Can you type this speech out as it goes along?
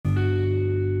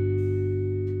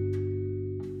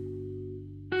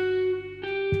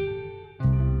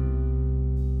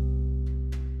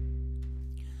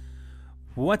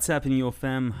What's happening, yo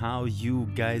fam? How you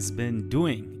guys been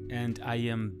doing? And I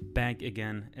am back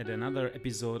again at another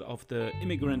episode of the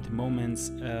Immigrant Moments,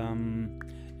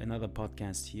 another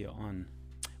podcast here on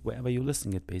wherever you're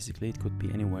listening it. Basically, it could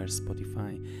be anywhere: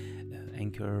 Spotify,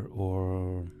 Anchor,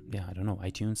 or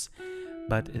iTunes.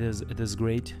 But it is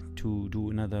great to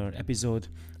do another episode.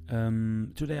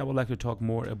 Today I would like to talk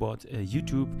more about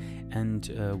YouTube and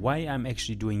why I'm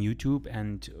actually doing YouTube.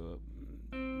 And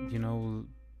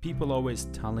people always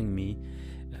telling me,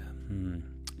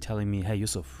 hey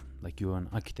Yusuf, like you're an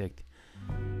architect,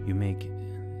 you make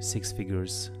 6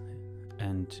 figures,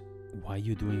 and why are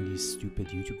you doing these stupid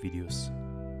YouTube videos?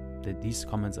 These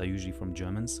comments are usually from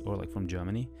Germans or like from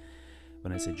Germany.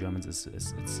 When I say Germans, it's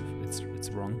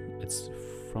wrong. It's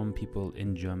from people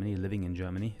in Germany, living in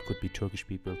Germany. It could be Turkish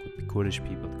people, it could be Kurdish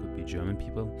people, it could be German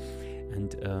people,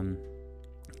 and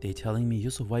they telling me,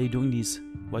 Yusuf, why are you doing these?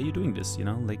 Why are you doing this?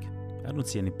 Like, I don't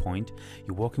see any point.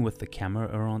 You're walking with the camera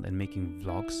around and making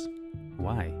vlogs.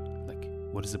 Why? Like,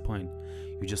 what is the point?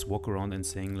 You just walk around and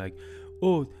saying like,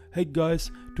 oh, hey guys,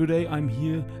 today I'm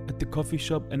here at the coffee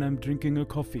shop and I'm drinking a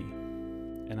coffee.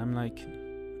 And I'm like,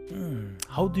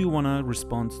 how do you want to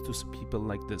respond to people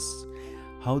like this?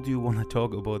 How do you want to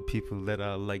talk about people that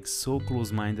are like so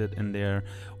close-minded in their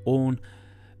own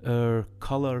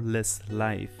colorless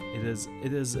life? It is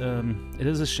a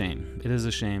shame. It is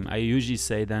a shame. I usually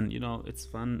say then, it's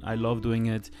fun, I love doing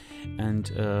it, and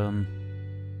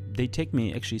they take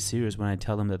me actually serious when I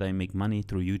tell them that I make money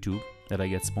through YouTube, that I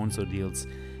get sponsor deals,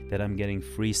 that I'm getting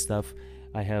free stuff.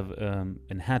 I have a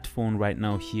headphone right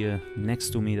now here next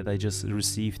to me that I just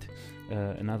received,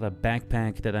 another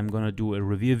backpack that I'm gonna do a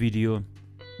review video.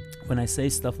 When I say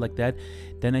stuff like that,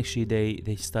 then actually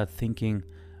they start thinking,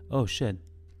 oh shit,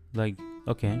 like,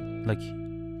 okay, like,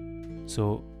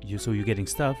 so you're getting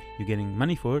stuff, you're getting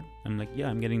money for it. I'm like, yeah,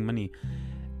 I'm getting money.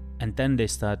 And then they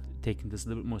start taking this a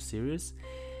little bit more serious.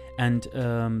 And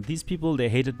these people, they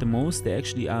hate it the most. They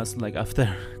actually asked, like,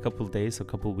 after a couple of days or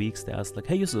couple of weeks, they asked like,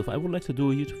 hey Yusuf, I would like to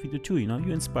do a YouTube video too, you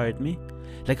inspired me.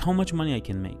 Like, how much money I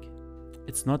can make.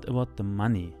 It's not about the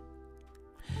money.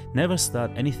 Never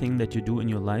start anything that you do in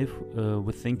your life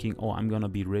with thinking, oh, I'm gonna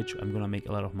be rich, I'm gonna make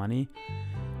a lot of money.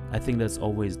 I think that's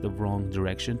always the wrong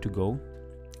direction to go.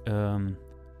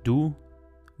 Do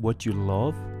what you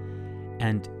love,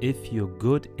 and if you're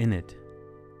good in it,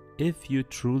 if you're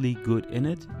truly good in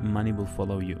it, money will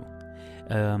follow you.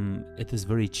 It is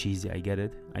very cheesy, I get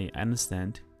it, I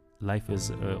understand. Life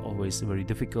is always very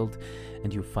difficult,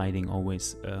 and you're fighting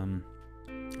always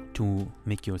to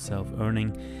make yourself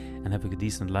earning and have a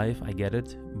decent life. I get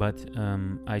it, but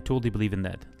I totally believe in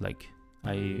that. Like,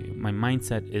 my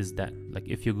mindset is that, like,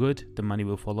 if you're good, the money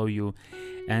will follow you.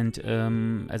 And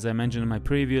as I mentioned in my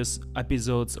previous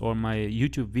episodes or my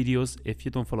YouTube videos, if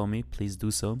you don't follow me, please do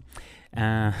so.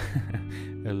 A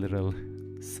little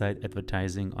side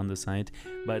advertising on the side,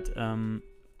 but the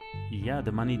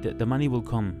money will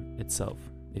come itself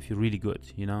if you're really good.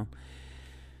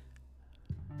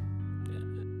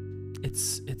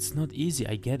 It's not easy,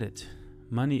 I get it.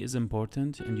 Money is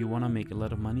important, and you want to make a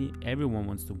lot of money. Everyone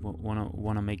wants to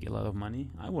want to make a lot of money.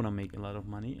 I want to make a lot of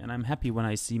money, and I'm happy when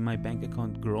I see my bank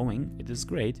account growing. It is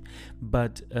great,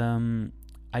 but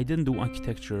I didn't do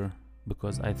architecture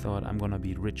because I thought I'm gonna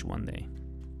be rich one day.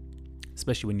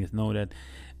 Especially when you know that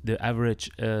the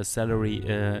average salary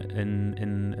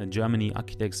in Germany,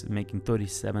 architects making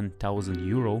 37,000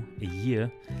 euro a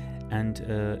year, and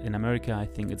in America I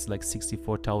think it's like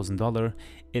 $64,000.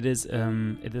 It is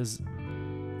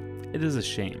a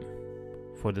shame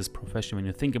for this profession when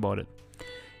you think about it.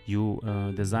 You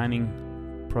designing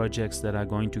projects that are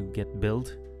going to get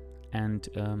built, and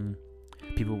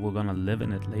people were gonna live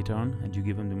in it later on, and you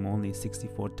give them only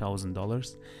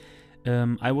 $64,000.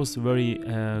 I was very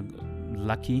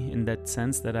lucky in that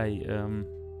sense that I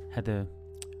had a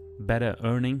better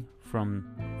earning from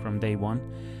day one.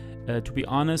 To be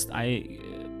honest,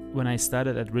 when I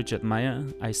started at Richard Meier,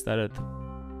 I started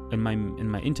in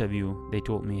my interview. They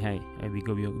told me, hey,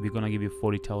 we're gonna give you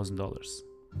 $40,000,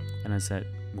 and I said,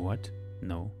 what?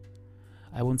 No,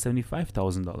 I want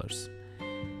 $75,000.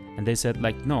 And they said,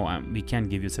 like, no, we can't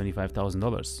give you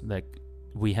 $75,000. Like,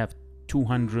 we have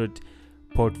 200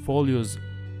 portfolios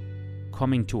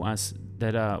coming to us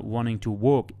that are wanting to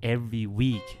work every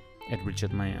week at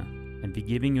Richard Meier, and we're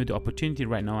giving you the opportunity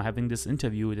right now, having this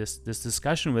interview, this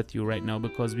discussion with you right now,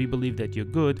 because we believe that you're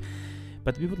good,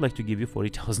 but we would like to give you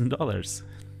 $40,000.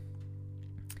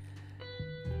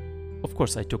 Of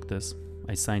course, I took this,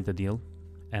 I signed the deal,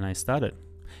 and I started.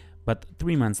 But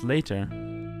 3 months later,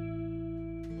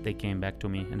 they came back to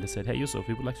me and they said, hey Yusuf,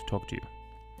 we would like to talk to you.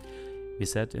 We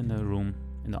sat in a room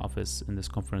in the office, in this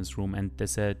conference room, and they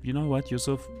said, you know what,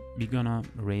 Yusuf, we're gonna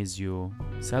raise your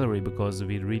salary because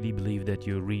we really believe that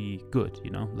you're really good,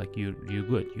 like you're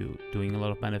good, you're doing a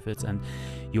lot of benefits, and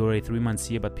you're already 3 months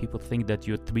here, but people think that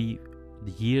you're 3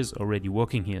 years already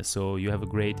working here, so you have a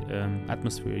great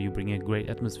atmosphere, you bring a great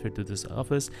atmosphere to this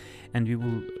office, and we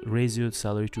will raise your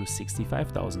salary to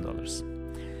 $65,000.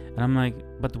 And I'm like,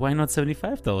 but why not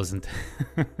 75,000?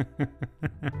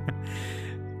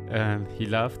 He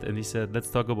laughed and he said, let's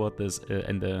talk about this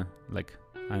end of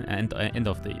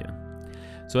the year.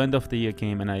 So end of the year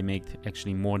came and I made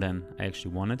actually more than I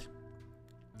actually wanted.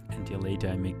 Until later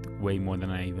I made way more than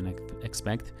I even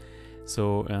expect.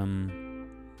 So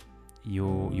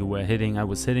I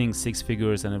was hitting 6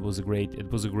 figures, and it was a great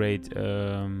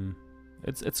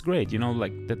it's great,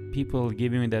 like that people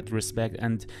giving me that respect,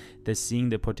 and they're seeing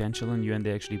the potential in you, and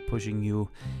they're actually pushing you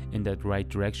in that right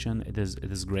direction. It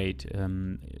is great.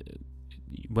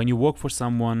 When you work for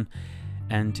someone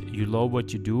and you love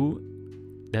what you do,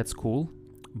 that's cool.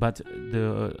 But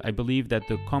I believe that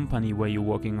the company where you're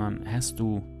working on has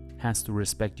to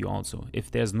respect you also.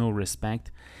 If there's no respect,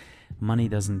 money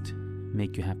doesn't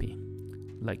make you happy.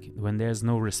 Like when there's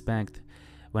no respect.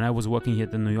 When I was working here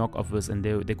at the New York office, and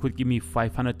they could give me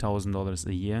 $500,000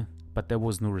 a year, but there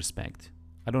was no respect.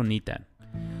 I don't need that.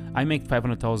 I make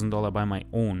 $500,000 by my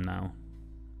own now,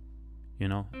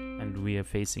 and we are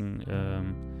facing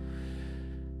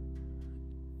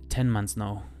 10 months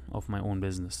now of my own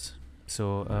business.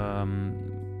 So,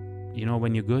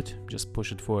 when you're good, just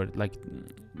push it forward. Like,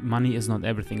 money is not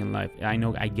everything in life. I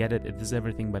know, I get it. It is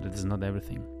everything, but it is not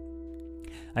everything.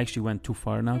 I actually went too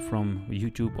far now from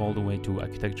YouTube all the way to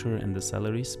architecture and the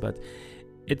salaries, but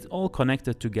it's all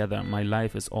connected together. My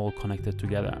life is all connected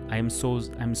together. I'm so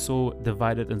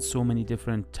divided in so many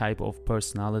different type of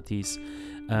personalities.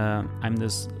 I'm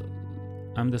this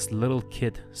little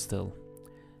kid still,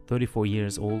 34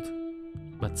 years old,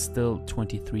 but still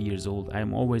 23 years old.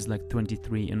 I'm always like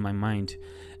 23 in my mind,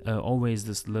 always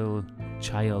this little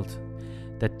child,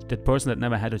 that person that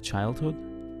never had a childhood,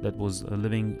 that was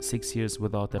living 6 years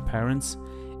without their parents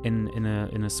in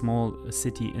a small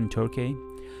city in Turkey,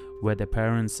 where their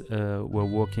parents were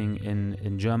working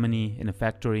in Germany in a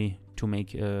factory to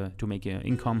make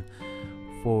income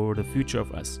for the future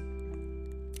of us.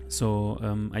 So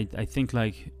I think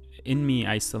like in me,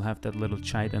 I still have that little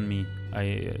child in me.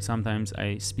 Sometimes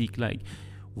I speak like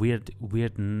weird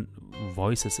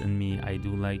voices in me.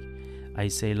 I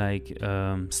say like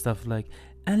stuff like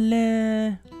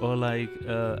Allah, or like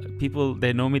people,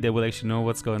 they know me, they will actually know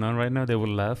what's going on right now. They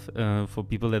will laugh. For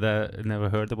people that never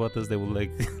heard about this, they will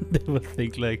like they will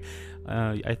think like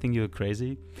I think you're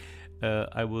crazy.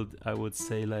 I would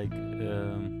say like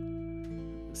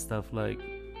stuff like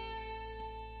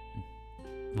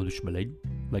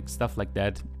stuff like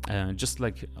that, just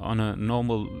like on a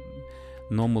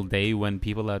normal day when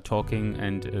people are talking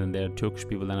and they're Turkish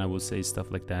people, then I will say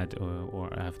stuff like that, or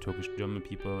I have Turkish German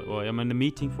people, or I'm in a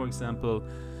meeting, for example.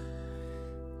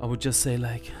 I would say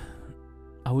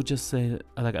I will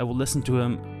listen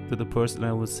to the person, and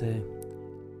I would say,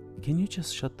 can you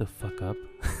just shut the fuck up?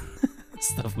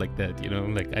 Stuff like that,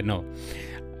 like I know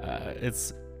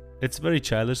it's very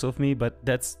childish of me, but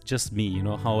that's just me,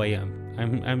 how I am.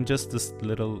 I'm just this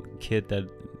little kid that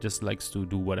just likes to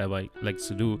do whatever I likes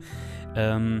to do.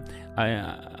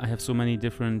 I have so many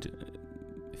different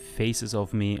faces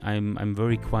of me. I'm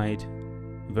very quiet.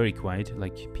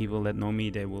 Like people that know me,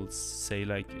 they will say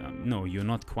like, no, you're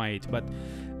not quiet, but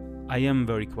I am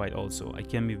very quiet also. I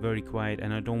can be very quiet,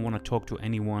 and I don't want to talk to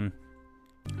anyone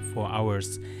for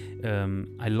hours.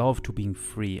 I love to being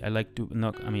free. I like to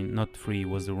not free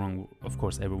was the wrong. Of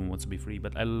course, everyone wants to be free,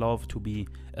 but I love to be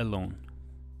alone.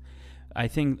 I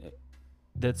think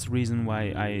that's the reason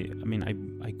why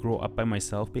I grew up by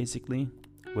myself, basically,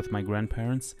 with my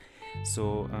grandparents.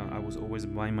 So I was always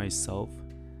by myself.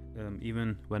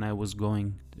 Even when I was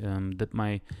did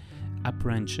my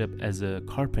apprenticeship as a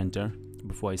carpenter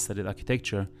before I studied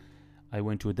architecture, I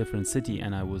went to a different city,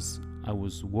 and I was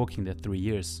working there 3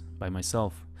 years by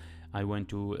myself. I went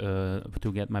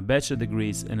to get my bachelor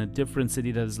degrees in a different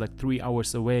city that is like 3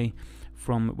 hours away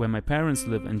from where my parents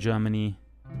live in Germany,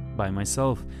 by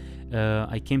myself.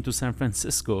 I came to San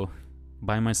Francisco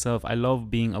by myself. I love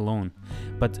being alone,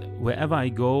 but wherever I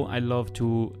go, I love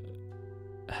to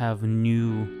have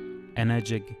new,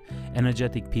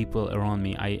 energetic people around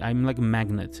me. I'm like a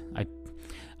magnet.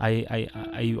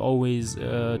 I always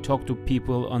talk to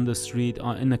people on the street,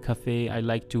 in a cafe. I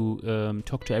like to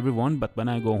talk to everyone, but when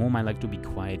I go home, I like to be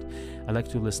quiet. I like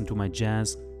to listen to my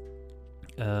jazz.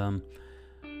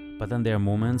 But then there are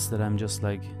moments that I'm just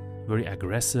like very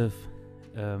aggressive.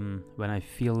 When I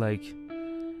feel like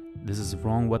this is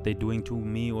wrong what they're doing to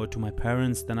me or to my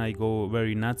parents, then I go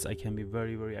very nuts. I can be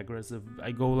very, very aggressive.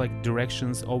 I go like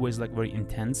directions, always like very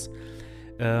intense.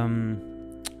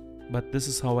 But this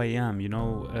is how I am,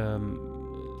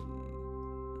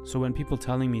 so when people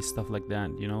telling me stuff like that,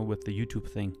 with the YouTube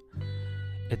thing,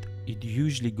 it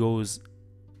usually goes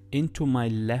into my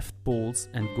left balls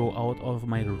and go out of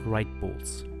my right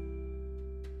balls.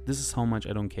 This is how much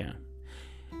I don't care.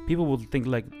 People will think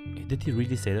like, did he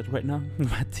really say that right now?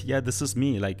 But yeah, this is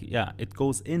me. Like, yeah, it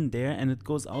goes in there and it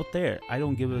goes out there. I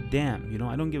don't give a damn,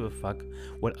 I don't give a fuck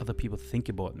what other people think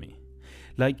about me.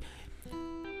 Like,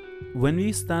 when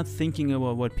we start thinking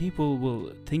about what people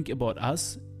will think about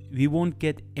us, we won't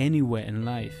get anywhere in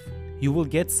life. You will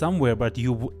get somewhere, but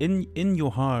you in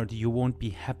your heart you won't be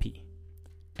happy.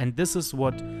 And this is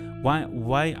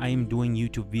why I am doing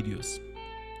YouTube videos.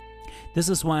 This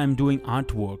is why I'm doing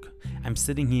artwork. I'm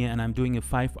sitting here and I'm doing a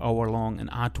 5-hour long an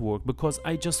artwork because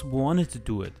I just wanted to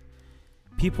do it.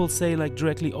 People say like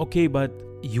directly, okay, but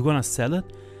you gonna sell it?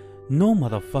 No,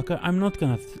 motherfucker, I'm not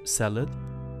gonna sell it.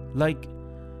 Like,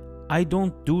 I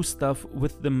don't do stuff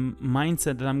with the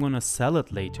mindset that I'm gonna sell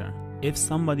it later. If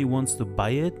somebody wants to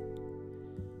buy it,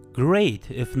 great.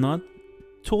 If not,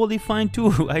 totally fine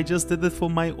too. I just did it for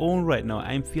my own right now.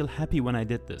 I feel happy when I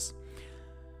did this.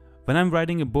 When I'm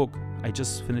writing a book, I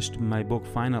just finished my book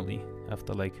finally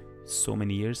after like so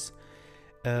many years.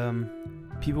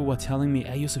 People were telling me,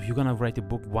 hey Yusuf, you're gonna write a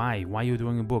book. Why? Why are you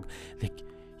doing a book? Like,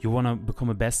 you wanna become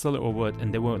a bestseller or what?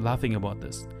 And they were laughing about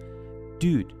this.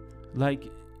 Dude, like,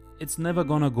 it's never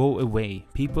gonna go away.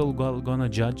 People gonna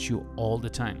judge you all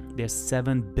the time. There's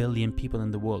 7 billion people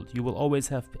in the world. You will always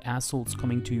have assholes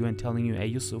coming to you and telling you, hey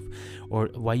Yusuf,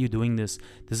 or why are you doing this?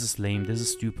 This is lame, this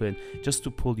is stupid, just to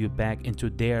pull you back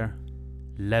into their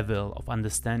level of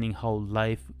understanding how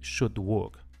life should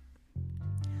work.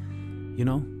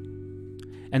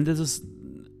 And this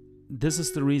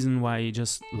is the reason why I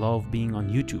just love being on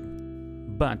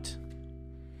YouTube. But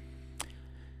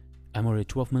I'm already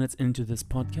 12 minutes into this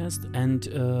podcast, and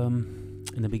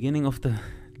in the beginning of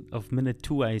minute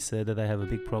 2, I said that I have a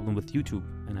big problem with YouTube,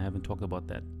 and I haven't talked about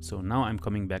that. So now I'm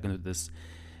coming back into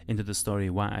the story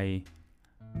why I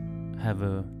have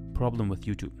a problem with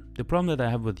YouTube. The problem that I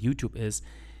have with YouTube is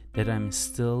that I'm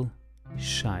still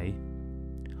shy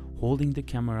holding the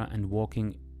camera and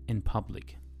walking in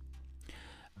public.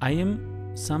 I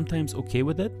am sometimes okay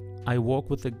with it. I walk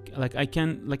with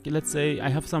let's say I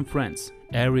have some friends.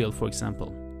 Ariel, for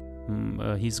example.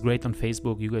 He's great on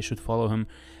Facebook. You guys should follow him.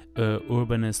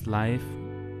 Urbanist Life,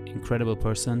 incredible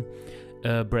person.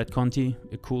 Brett Conti,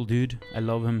 a cool dude. I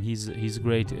love him. He's a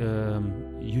great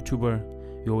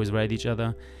YouTuber. We always write each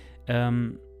other.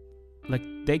 Like,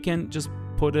 they can just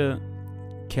put a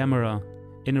camera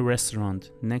in a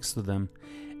restaurant next to them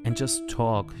and just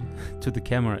talk to the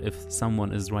camera if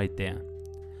someone is right there.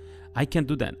 I can't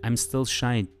do that. I'm still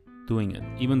shy doing it.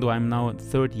 Even though I'm now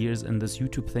 3rd years in this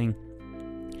YouTube thing,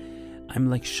 I'm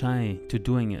like shy to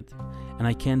doing it. And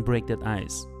I can't break that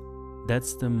ice.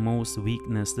 That's the most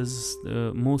weakness. This is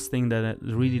the most thing that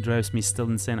really drives me still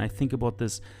insane. I think about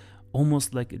this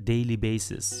almost like a daily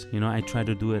basis. I try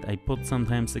to do it. I put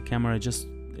sometimes the camera just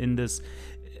in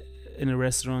a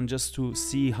restaurant just to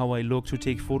see how I look, to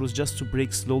take photos, just to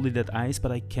break slowly that ice,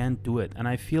 but I can't do it. And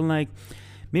I feel like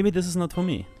maybe this is not for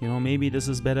me. Maybe this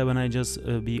is better when I just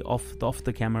be off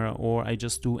the camera, or I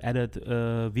just do edit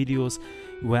videos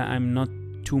where I'm not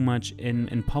too much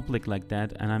in public like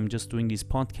that, and I'm just doing these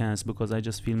podcasts because I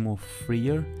just feel more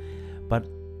freer. But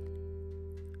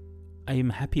I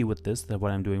am happy with this, that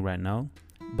what I'm doing right now.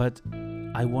 But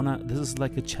this is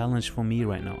like a challenge for me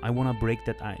right now. I wanna break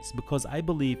that ice, because I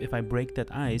believe if I break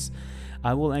that ice,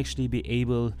 I will actually be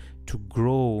able to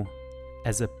grow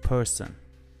as a person.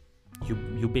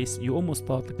 You almost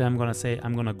thought that I'm gonna say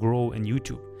I'm gonna grow in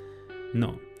YouTube.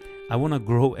 No, I wanna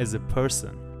grow as a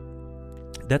person.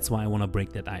 That's why I wanna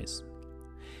break that ice.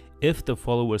 If the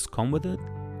followers come with it,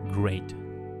 great.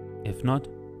 If not,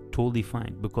 totally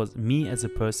fine, because me as a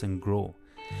person grow.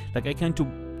 Like, I can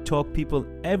talk people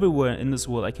everywhere in this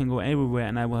world. I can go everywhere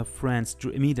and I will have friends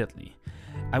immediately.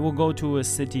 I will go to a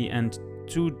city and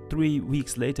 2-3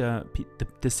 weeks later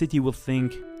the city will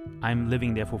think I'm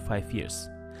living there for 5 years.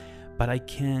 But I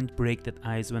can't break that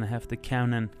ice when I have the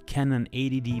Canon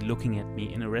 80D looking at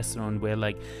me in a restaurant where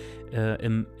like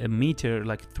a meter,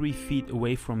 like 3 feet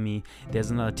away from me, there's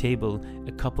another table,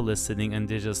 a couple is sitting, and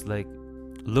they're just like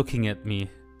looking at me,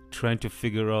 trying to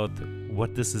figure out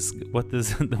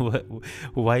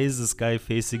why is this guy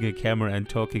facing a camera and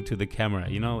talking to the camera.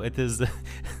 It is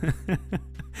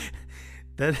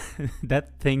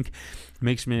that thing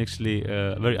makes me actually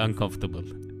very uncomfortable.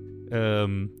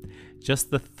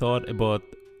 just the thought about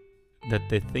that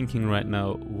they're thinking right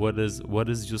now, what is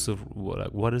Yusuf,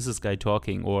 what is this guy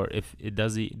talking, or if it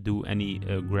does he do any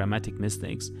grammatic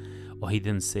mistakes, or he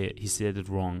didn't say it, he said it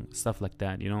wrong, stuff like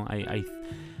that, you know. I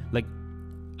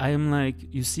am like,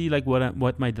 you see, like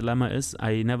what my dilemma is.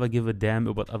 I never give a damn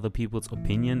about other people's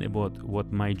opinion about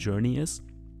what my journey is,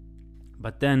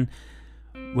 but then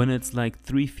when it's like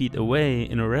 3 feet away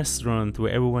in a restaurant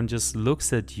where everyone just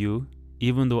looks at you,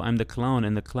 even though I'm the clown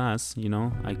in the class, you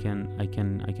know, I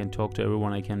can talk to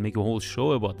everyone. I can make a whole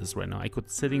show about this right now. I could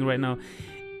sitting right now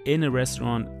in a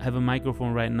restaurant, have a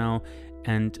microphone right now,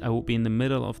 and I would be in the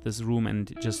middle of this room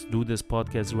and just do this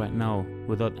podcast right now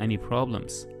without any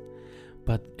problems.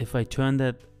 But if I turn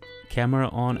that camera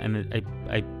on and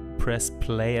I press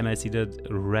play and I see that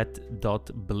red dot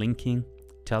blinking,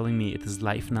 telling me it is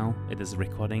live now, it is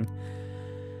recording,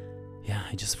 yeah,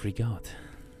 I just freak out.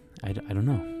 I don't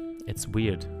know. It's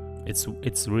weird.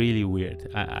 It's really weird.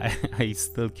 I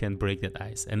still can't break that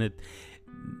ice, and it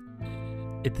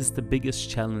is the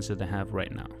biggest challenge that I have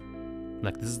right now.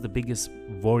 Like, this is the biggest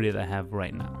worry that I have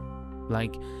right now.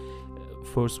 Like,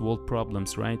 first world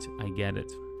problems, right? I get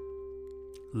it.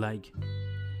 Like,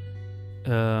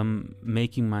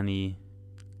 making money,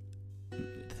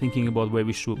 thinking about where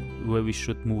we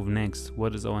should move next.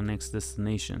 What is our next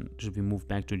destination? Should we move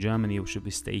back to Germany, or should we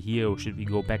stay here, or should we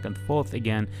go back and forth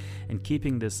again? And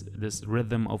keeping this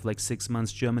rhythm of like 6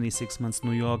 months Germany, 6 months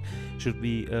New York. Should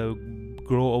we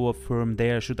grow our firm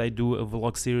there? Should I do a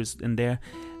vlog series in there?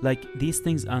 Like, these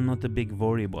things are not a big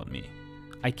worry about me.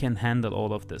 I can handle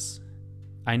all of this.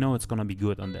 I know it's gonna be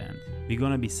good on the end. We're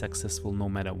gonna be successful no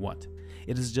matter what.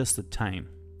 It is just a time.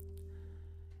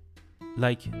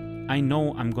 Like, I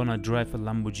know I'm gonna drive a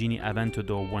Lamborghini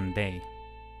Aventador one day.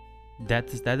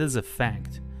 That is a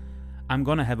fact. I'm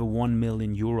gonna have a 1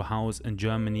 million euro house in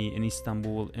Germany, in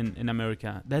Istanbul, in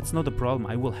America. That's not a problem.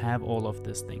 I will have all of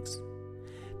these things.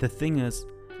 The thing is,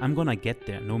 I'm gonna get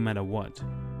there no matter what.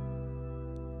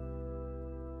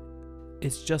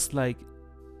 It's just like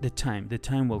the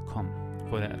time will come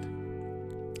for that.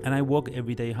 And I work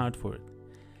every day hard for it.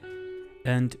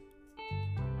 And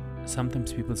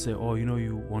sometimes people say, oh, you know,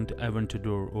 you want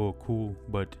Aventador, oh, cool,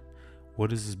 but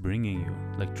what is this bringing you?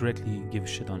 Like, directly give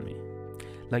shit on me.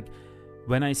 Like,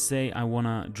 when I say I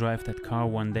wanna drive that car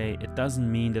one day, it doesn't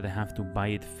mean that I have to buy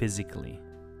it physically.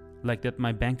 Like, that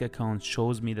my bank account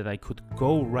shows me that I could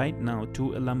go right now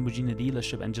to a Lamborghini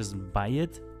dealership and just buy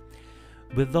it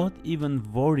without even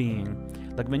worrying.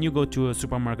 Like, when you go to a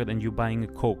supermarket and you're buying a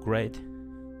Coke, right?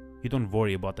 You don't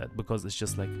worry about that because it's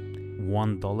just like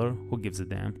 $1. Who gives a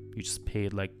damn? You just pay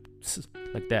it like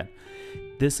that.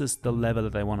 This is the level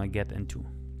that I want to get into.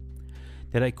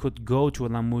 That I could go to a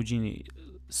Lamborghini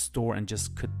store and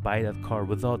just could buy that car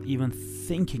without even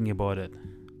thinking about it.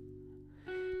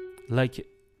 Like,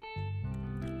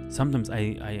 sometimes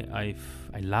I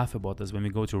laugh about this when we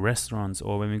go to restaurants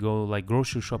or when we go like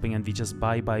grocery shopping and we just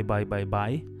buy.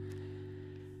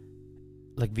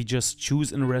 Like, we just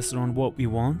choose in a restaurant what we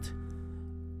want,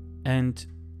 and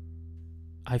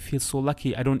I feel so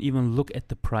lucky. I don't even look at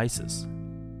the prices.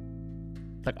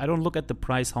 Like, I don't look at the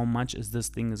price, how much is this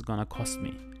thing is gonna cost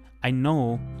me. I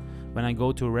know when I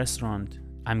go to a restaurant,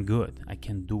 I'm good. I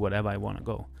can do whatever I want to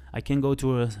go. I can go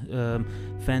to a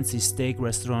fancy steak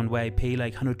restaurant where I pay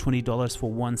like $120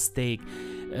 for one steak,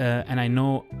 and I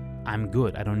know I'm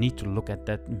good. I don't need to look at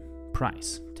that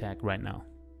price tag right now.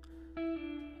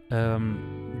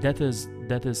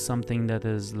 That is something that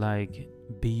is like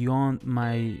beyond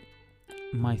my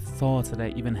thoughts that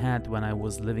I even had when I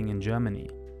was living in Germany.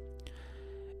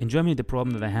 In Germany, the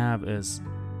problem that I have is,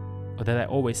 or that I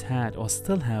always had or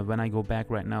still have when I go back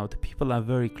right now, the people are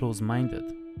very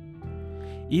close-minded.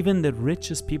 Even the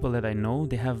richest people that I know,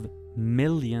 they have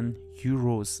million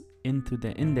euros in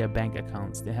their bank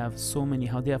accounts. They have so many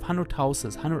they have 100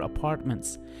 houses, 100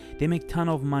 apartments. They make ton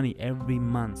of money every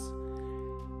month.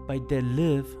 But they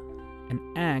live and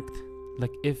act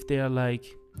like if they are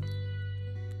like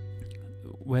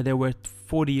where they were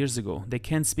 40 years ago. They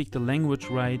can't speak the language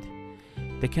right.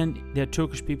 They're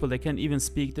Turkish people. They can't even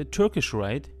speak the Turkish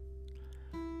right.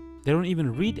 They don't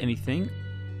even read anything.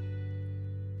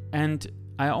 And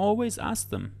I always ask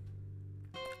them,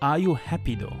 are you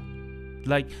happy though?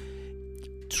 Like,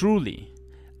 truly,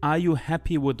 are you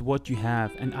happy with what you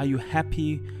have? And are you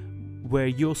happy where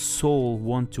your soul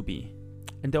wants to be?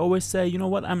 And they always say, you know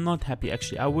what, I'm not happy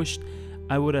actually. I wished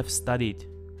I would have studied.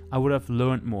 I would have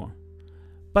learned more.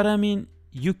 But I mean,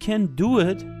 you can do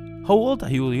it. How old are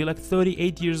you? You're like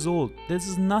 38 years old. This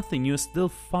is nothing. You're still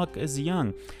fuck as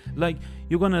young. Like,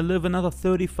 you're gonna live another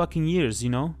 30 fucking years,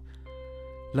 you know?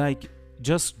 Like,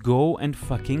 just go and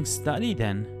fucking study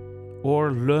then.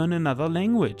 or learn another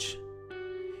language.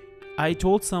 I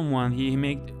told someone he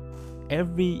made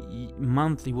every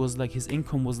month, it was like his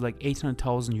income was like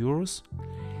 800,000 euros.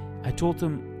 I told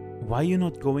him, why are you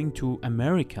not going to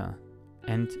America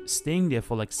and staying there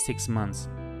for like 6 months?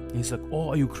 He's like, oh,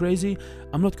 are you crazy?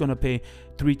 I'm not gonna pay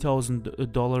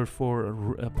 $3,000 for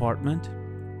an apartment.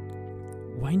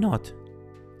 Why not?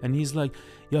 And he's like,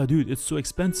 yeah, dude, it's so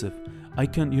expensive.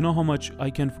 You know how much I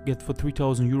can get for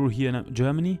 3,000 euro here in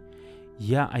Germany?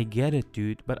 Yeah, I get it,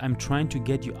 dude, but I'm trying to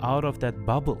get you out of that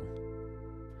bubble.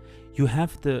 You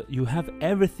have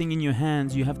everything in your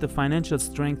hands. You have the financial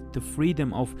strength, the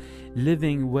freedom of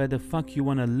living where the fuck you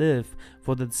want to live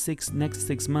for the next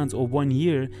 6 months or 1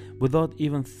 year without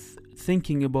even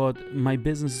thinking about my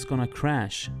business is gonna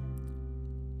crash.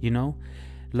 You know?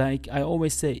 Like I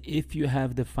always say, if you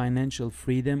have the financial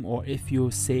freedom, or if you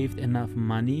saved enough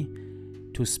money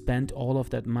to spend all of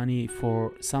that money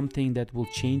for something that will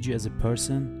change you as a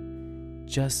person,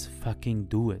 just fucking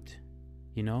do it.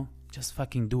 You know? Just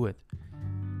fucking do it.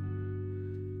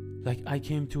 Like I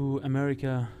came to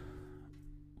America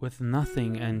with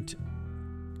nothing, and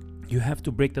you have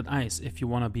to break that ice if you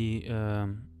wanna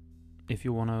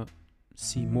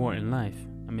see more in life.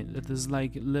 I mean, it's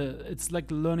like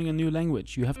learning a new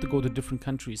language. You have to go to different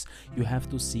countries. You have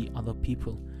to see other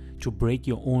people to break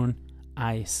your own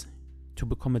ice, to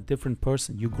become a different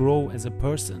person. You grow as a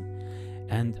person,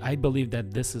 and I believe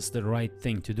that this is the right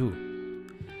thing to do.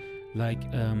 Like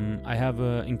I have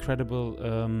an incredible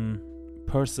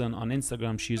person on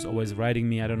Instagram. She's always writing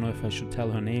me. I don't know if I should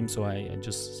tell her name, so I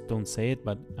just don't say it,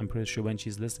 but I'm pretty sure when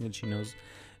she's listening she knows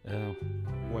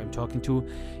who I'm talking to.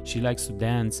 She likes to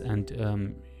dance,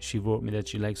 and she wrote me that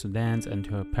she likes to dance, and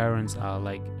her parents are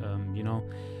like,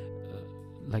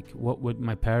 like what would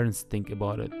my parents think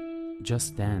about it?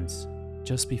 Just dance,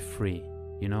 just be free,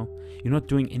 you know? You're not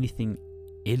doing anything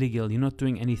illegal, you're not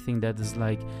doing anything that is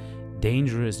like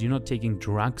dangerous, you're not taking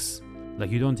drugs,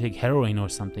 like you don't take heroin or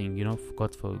something, you know,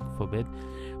 God forbid,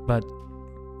 but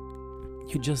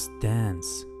you just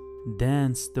dance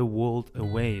the world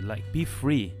away, like be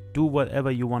free, do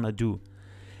whatever you want to do.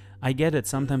 I get it,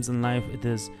 sometimes in life it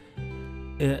is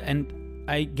and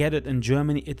I get it, in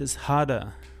Germany it is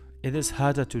harder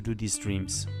to do these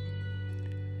dreams.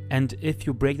 And if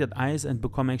you break that ice and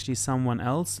become actually someone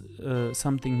else,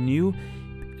 something new,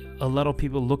 a lot of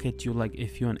people look at you like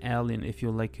if you're an alien, if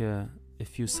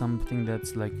you're something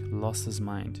that's like lost his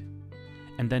mind.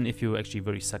 And then if you're actually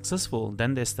very successful,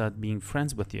 then they start being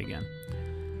friends with you again.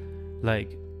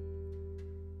 Like,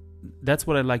 that's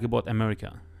what I like about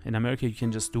America. In America, you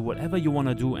can just do whatever you want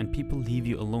to do and people leave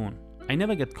you alone. I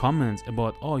never get comments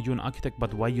about, oh, you're an architect,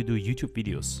 but why you do YouTube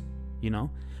videos, you know?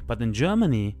 But in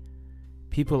Germany,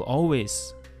 people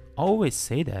always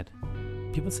say that.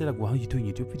 People say like, wow, you're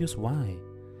doing YouTube videos? Why?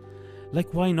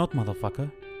 Like, why not,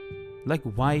 motherfucker? Like,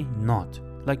 why not?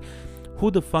 Like, who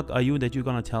the fuck are you that you're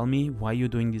gonna tell me why you're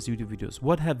doing these YouTube videos?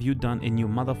 What have you done in your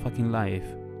motherfucking life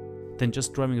than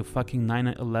just driving a fucking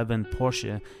 911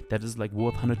 Porsche that is like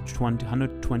worth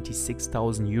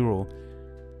 126,000 euro,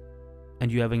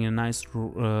 and you're having a nice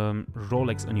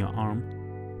Rolex on your arm,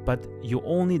 but your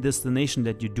only destination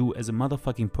that you do as a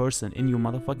motherfucking person in your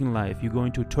motherfucking life, you're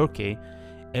going to Turkey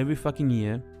every fucking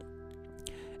year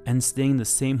and staying in the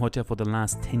same hotel for the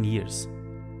last 10 years.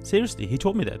 Seriously, he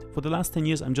told me that. For the last 10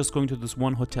 years, I'm just going to this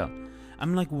one hotel.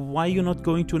 I'm like, why are you not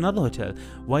going to another hotel?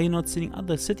 Why are you not seeing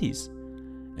other cities?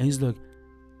 And he's like,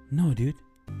 no, dude,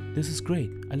 this is great.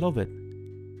 I love it.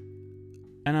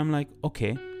 And I'm like,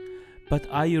 okay, but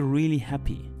are you really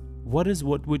happy? What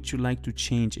would you like to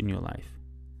change in your life?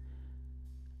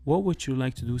 What would you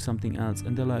like to do something else?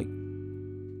 And they're like,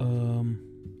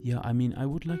 yeah, I mean, I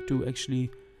would like to actually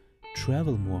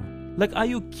travel more. Like, are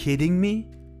you kidding me?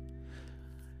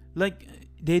 Like,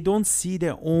 they don't see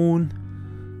their own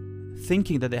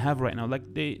thinking that they have right now.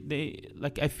 Like, they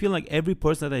like, I feel like every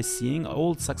person that I'm seeing,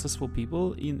 all successful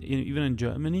people, even in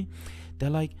Germany,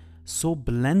 they're like so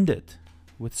blended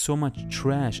with so much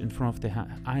trash in front of their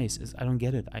eyes. I don't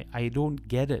get it. I don't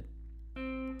get it.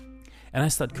 And I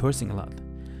start cursing a lot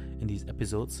in these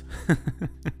episodes.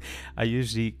 I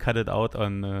usually cut it out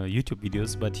on YouTube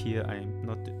videos, but here I'm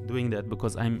not doing that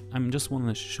because I'm just want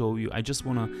to show you. I just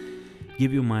want to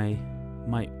give you my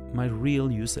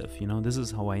real Yusuf. You know, this is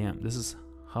how I am. This is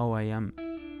how I am.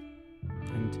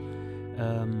 And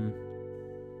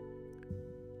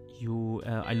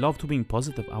I love to being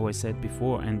positive, how I said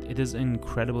before, and it is an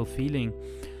incredible feeling.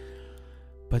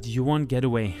 But you won't get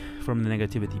away from the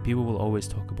negativity. People will always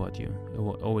talk about you. They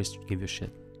will always give you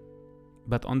shit.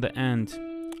 But on the end,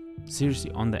 seriously,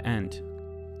 on the end,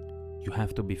 you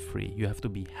have to be free. You have to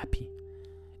be happy.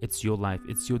 It's your life,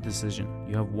 it's your decision.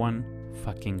 You have one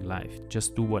fucking life.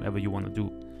 Just do whatever you want to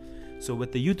do. So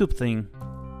with the YouTube thing,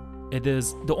 it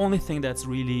is the only thing that's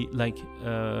really like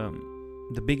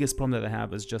the biggest problem that I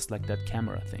have is just like that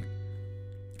camera thing.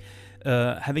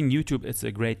 Having YouTube, it's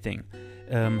a great thing.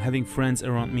 Having friends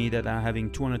around me that are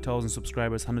having 200,000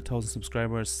 subscribers, 100,000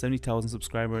 subscribers, 70,000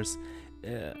 subscribers,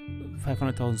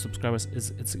 500,000 subscribers,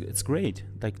 it's great.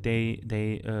 Like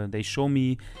they show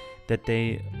me that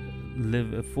they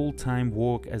live a full-time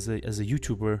work as a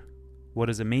YouTuber. What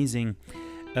is amazing.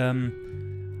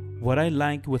 What I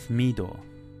like with me though,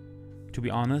 to be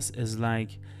honest, is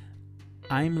like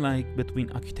I'm like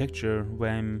between architecture,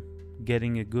 where I'm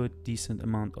getting a good decent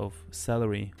amount of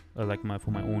salary, like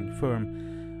for my own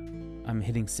firm. I'm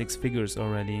hitting 6 figures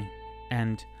already,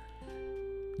 and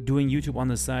doing YouTube on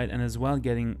the side, and as well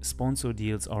getting sponsor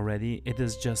deals already. It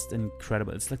is just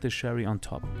incredible. It's like the cherry on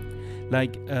top.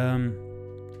 Like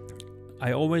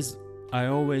I always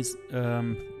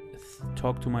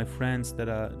talk to my friends that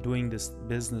are doing this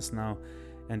business now,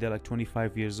 and they're like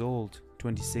 25 years old,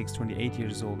 26, 28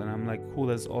 years old, and I'm like, cool,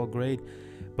 that's all great,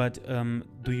 but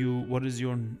do you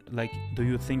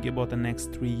think about the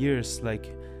next 3 years?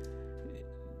 Like,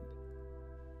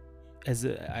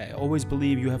 I always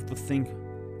believe you have to think,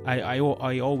 I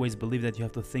always believe that you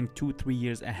have to think 2-3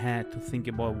 years ahead to think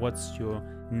about what's your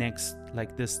next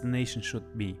like destination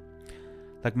should be.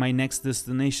 Like my next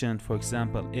destination, for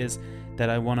example, is that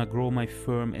I want to grow my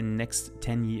firm in next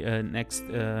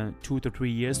 2 to 3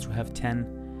 years to have 10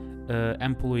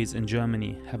 employees in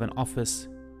Germany, have an office,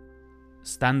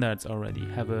 standards already,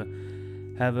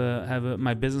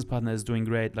 my business partner is doing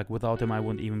great. Like without him, I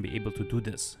wouldn't even be able to do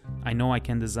this. I know I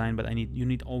can design, but you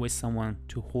need always someone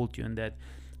to hold you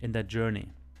in that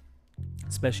journey,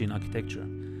 especially in architecture.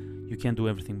 You can't do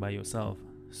everything by yourself.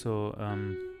 So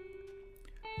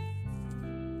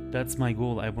that's my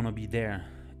goal. I want to be there.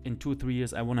 In 2-3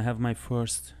 years, I want to have my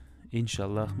first,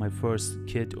 inshallah, my first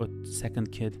kid or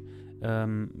second kid.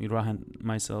 Rahan,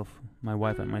 myself, my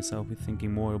wife and myself, we're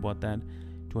thinking more about that,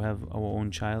 to have our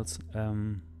own child.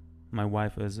 My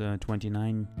wife is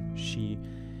 29.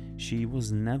 She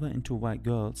was never into white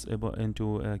girls,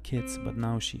 into kids, but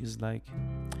now she is like,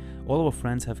 all our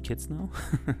friends have kids now.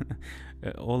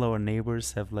 All our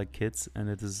neighbors have like kids, and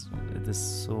it is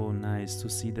so nice to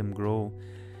see them grow.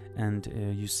 And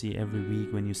you see every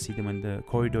week when you see them in the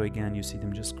corridor again, you see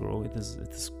them just grow. It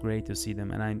is great to see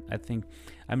them, and I think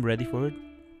I'm ready for it,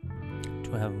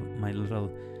 to have my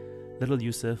little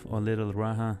Yusuf or little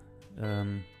Raha,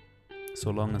 so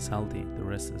long as healthy. The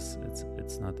rest is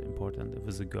it's not important if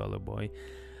it's a girl or boy.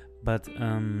 But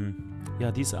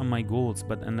yeah, these are my goals.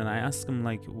 And then I ask them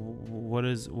like, what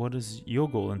is your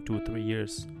goal in 2-3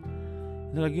 years?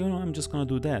 They're like, I'm just gonna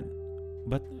do that.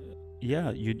 But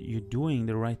yeah, you're doing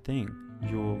the right thing.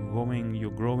 You're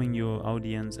growing your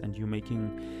audience, and you're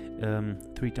making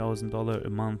 $3,000 a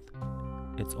month.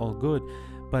 It's all good,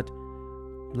 but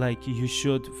like you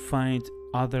should find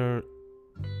other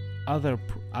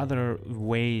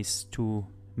ways to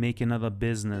make another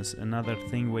business, another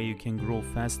thing where you can grow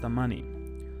faster money.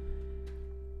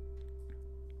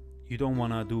 You don't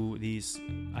want to do these.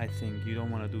 I think you don't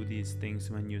want to do these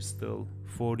things when you're still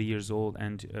 40 years old,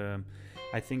 and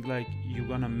I think like you're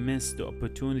gonna miss the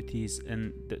opportunities.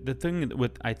 And the thing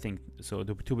with, I think so,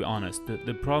 to be honest,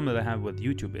 the problem that I have with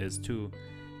YouTube is too,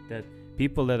 that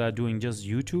people that are doing just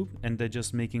YouTube and they're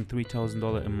just making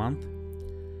 $3,000 a month,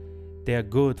 they are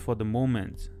good for the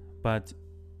moment, but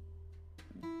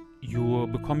you will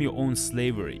become your own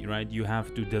slavery, right? You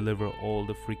have to deliver all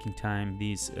the freaking time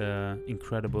these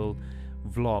incredible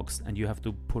vlogs, and you have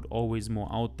to put always more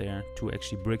out there to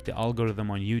actually break the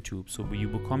algorithm on YouTube. So you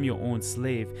become your own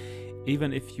slave.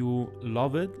 Even if you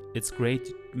love it, it's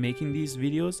great making these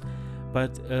videos,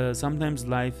 but sometimes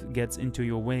life gets into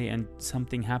your way, and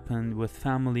something happened with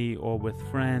family or with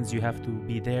friends. You have to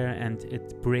be there, and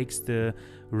it breaks the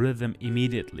rhythm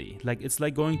immediately. Like it's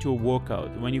like going to a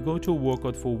workout. When you go to a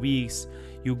workout for weeks,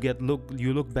 you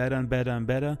look better and better and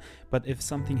better, but if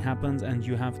something happens and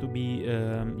you have to be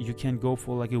you can't go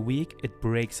for like a week, it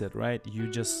breaks it, right? You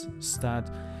just start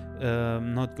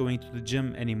not going to the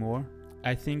gym anymore.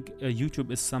 I think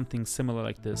YouTube is something similar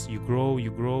like this. You grow,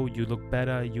 you look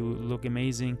better, you look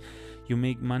amazing, you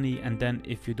make money, and then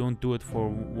if you don't do it for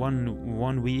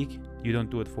one week, you don't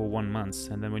do it for 1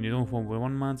 month, and then when you don't for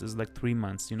 1 month, it's like 3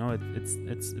 months.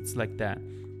 It's like that.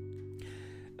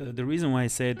 The reason why I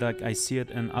say it, like I see it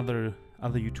in other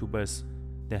YouTubers,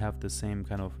 they have the same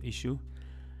kind of issue,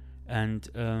 and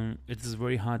it is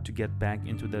very hard to get back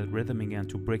into that rhythm again,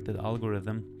 to break that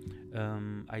algorithm.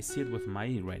 I see it with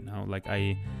Mai right now. Like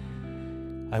I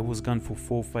I was gone for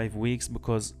 4 or 5 weeks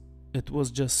because it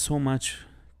was just so much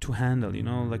to handle,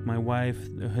 like my wife,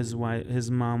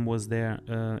 his mom was there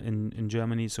in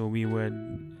Germany, so we were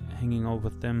hanging out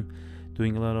with them,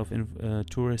 doing a lot of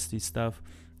touristy stuff.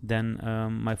 Then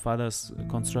my father's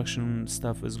construction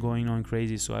stuff is going on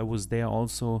crazy, so I was there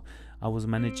also. I was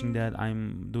managing that.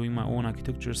 I'm doing my own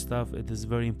architecture stuff. It is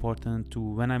very important to,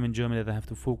 when I'm in Germany, that I have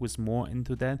to focus more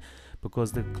into that,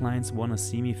 because the clients want to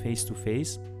see me face to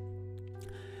face.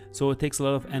 So it takes a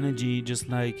lot of energy, just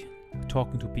like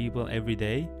talking to people every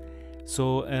day.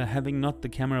 So having not the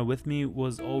camera with me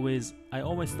I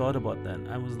always thought about that.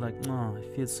 I was like, no,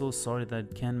 I feel so sorry that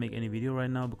I can't make any video right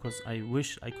now, because I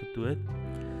wish I could do it.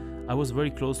 I was very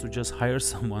close to just hire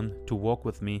someone to walk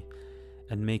with me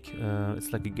and make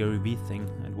it's like a Gary Vee thing,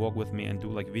 and walk with me and do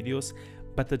like videos,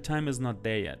 but the time is not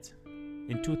there yet.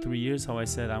 In 2-3 years, how I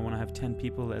said, I want to have 10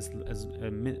 people as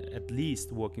at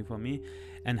least working for me,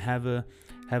 and have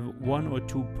 1 or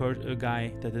 2 per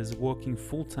guy that is working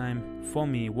full time for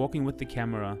me, working with the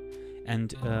camera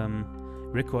and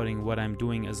recording what I'm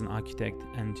doing as an architect.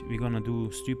 And we're gonna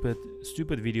do stupid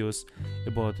videos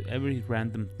about every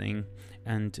random thing,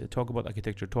 and talk about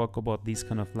architecture, talk about these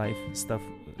kind of life stuff,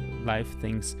 life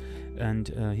things, and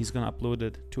he's gonna upload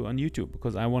it on YouTube,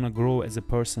 because I want to grow as a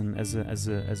person, as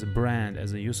a brand,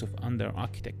 as a Yusuf Under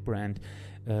architect brand,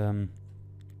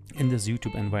 in this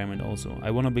YouTube environment. Also,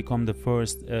 I want to become the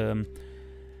first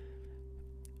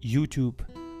YouTube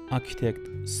architect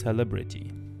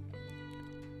celebrity.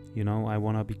 I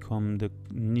want to become the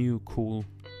new cool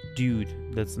dude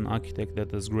that's an architect that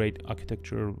does great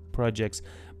architectural projects,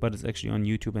 but it's actually on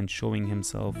YouTube and showing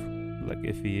himself like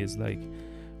if he is like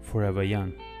forever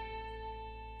young.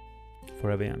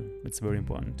 It's very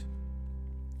important.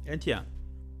 And yeah,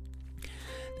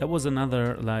 that was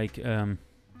another like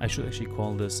I should actually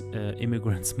call this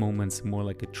immigrants moments, more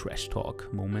like a trash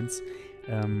talk moments,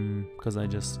 because I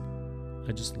just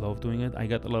love doing it. I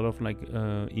got a lot of like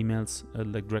emails,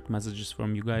 like direct messages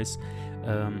from you guys.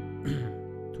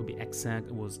 To be exact,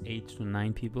 it was 8 to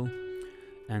 9 people,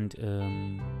 and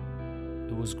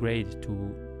it was great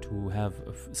to have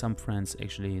some friends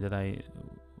actually that I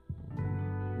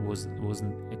wasn't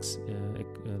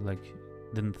like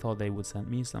didn't thought they would send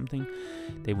me something.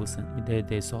 They will send me.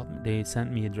 They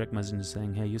sent me a direct message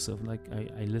saying, "Hey Yusuf, like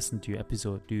I listened to your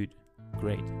episode, dude.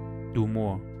 Great, do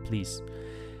more, please."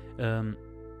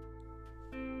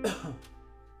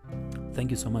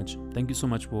 Thank you so much. Thank you so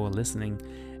much for listening,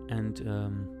 and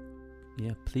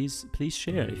yeah, please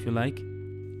share if you like.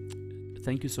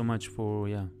 Thank you so much for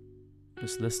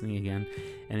just listening again.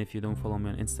 And if you don't follow me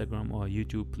on Instagram or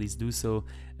YouTube, please do so.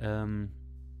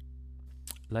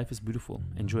 Life is beautiful.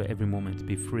 Enjoy every moment.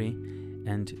 Be free,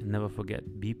 and never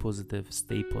forget, be positive,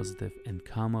 stay positive, and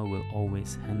karma will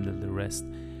always handle the rest.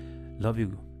 Love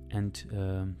you, and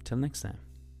till next time.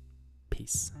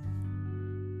 Peace.